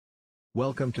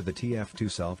Welcome to the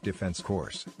tf2 self-defense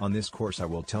course. On this course I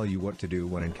will tell you what to do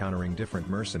when encountering different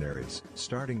mercenaries,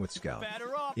 starting with Scout.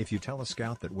 If you tell a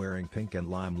scout that wearing pink and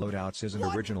lime loadouts isn't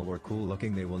original or cool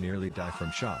looking, they will nearly die from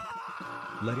shock,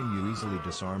 letting you easily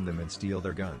disarm them and steal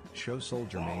their gun. Show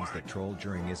soldier mains that troll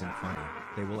during isn't funny,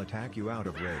 they will attack you out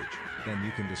of rage, then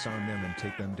you can disarm them and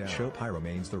take them down. Show pyro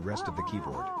mains the rest of the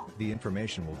keyboard, the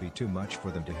information will be too much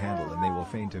for them to handle and they will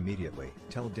faint immediately.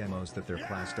 Tell demos that their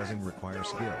class doesn't require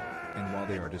skill, and while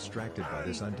they are distracted by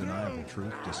this undeniable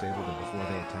truth, disable them before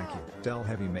they attack you. Tell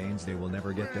heavy mains they will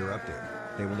never get their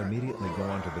update, they will immediately go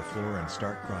onto the floor and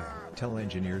start crying. Tell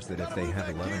engineers that if they have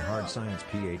 11 hard science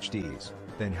PhDs,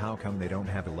 then how come they don't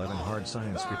have 11 hard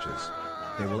science bitches?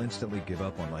 They will instantly give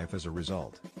up on life as a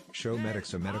result. Show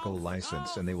medics a medical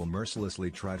license and they will mercilessly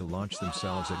try to launch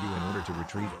themselves at you in order to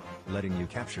retrieve it, letting you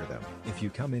capture them. If you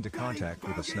come into contact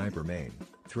with a sniper main,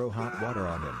 throw hot water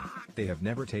on them. They have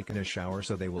never taken a shower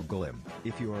so they will glim.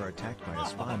 If you are attacked by a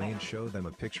spy main, show them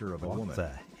a picture of a woman.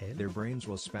 Their brains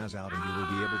will spaz out and you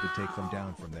will be able to take them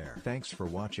down from there. Thanks for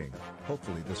watching.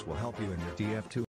 Hopefully this will help you in your tf2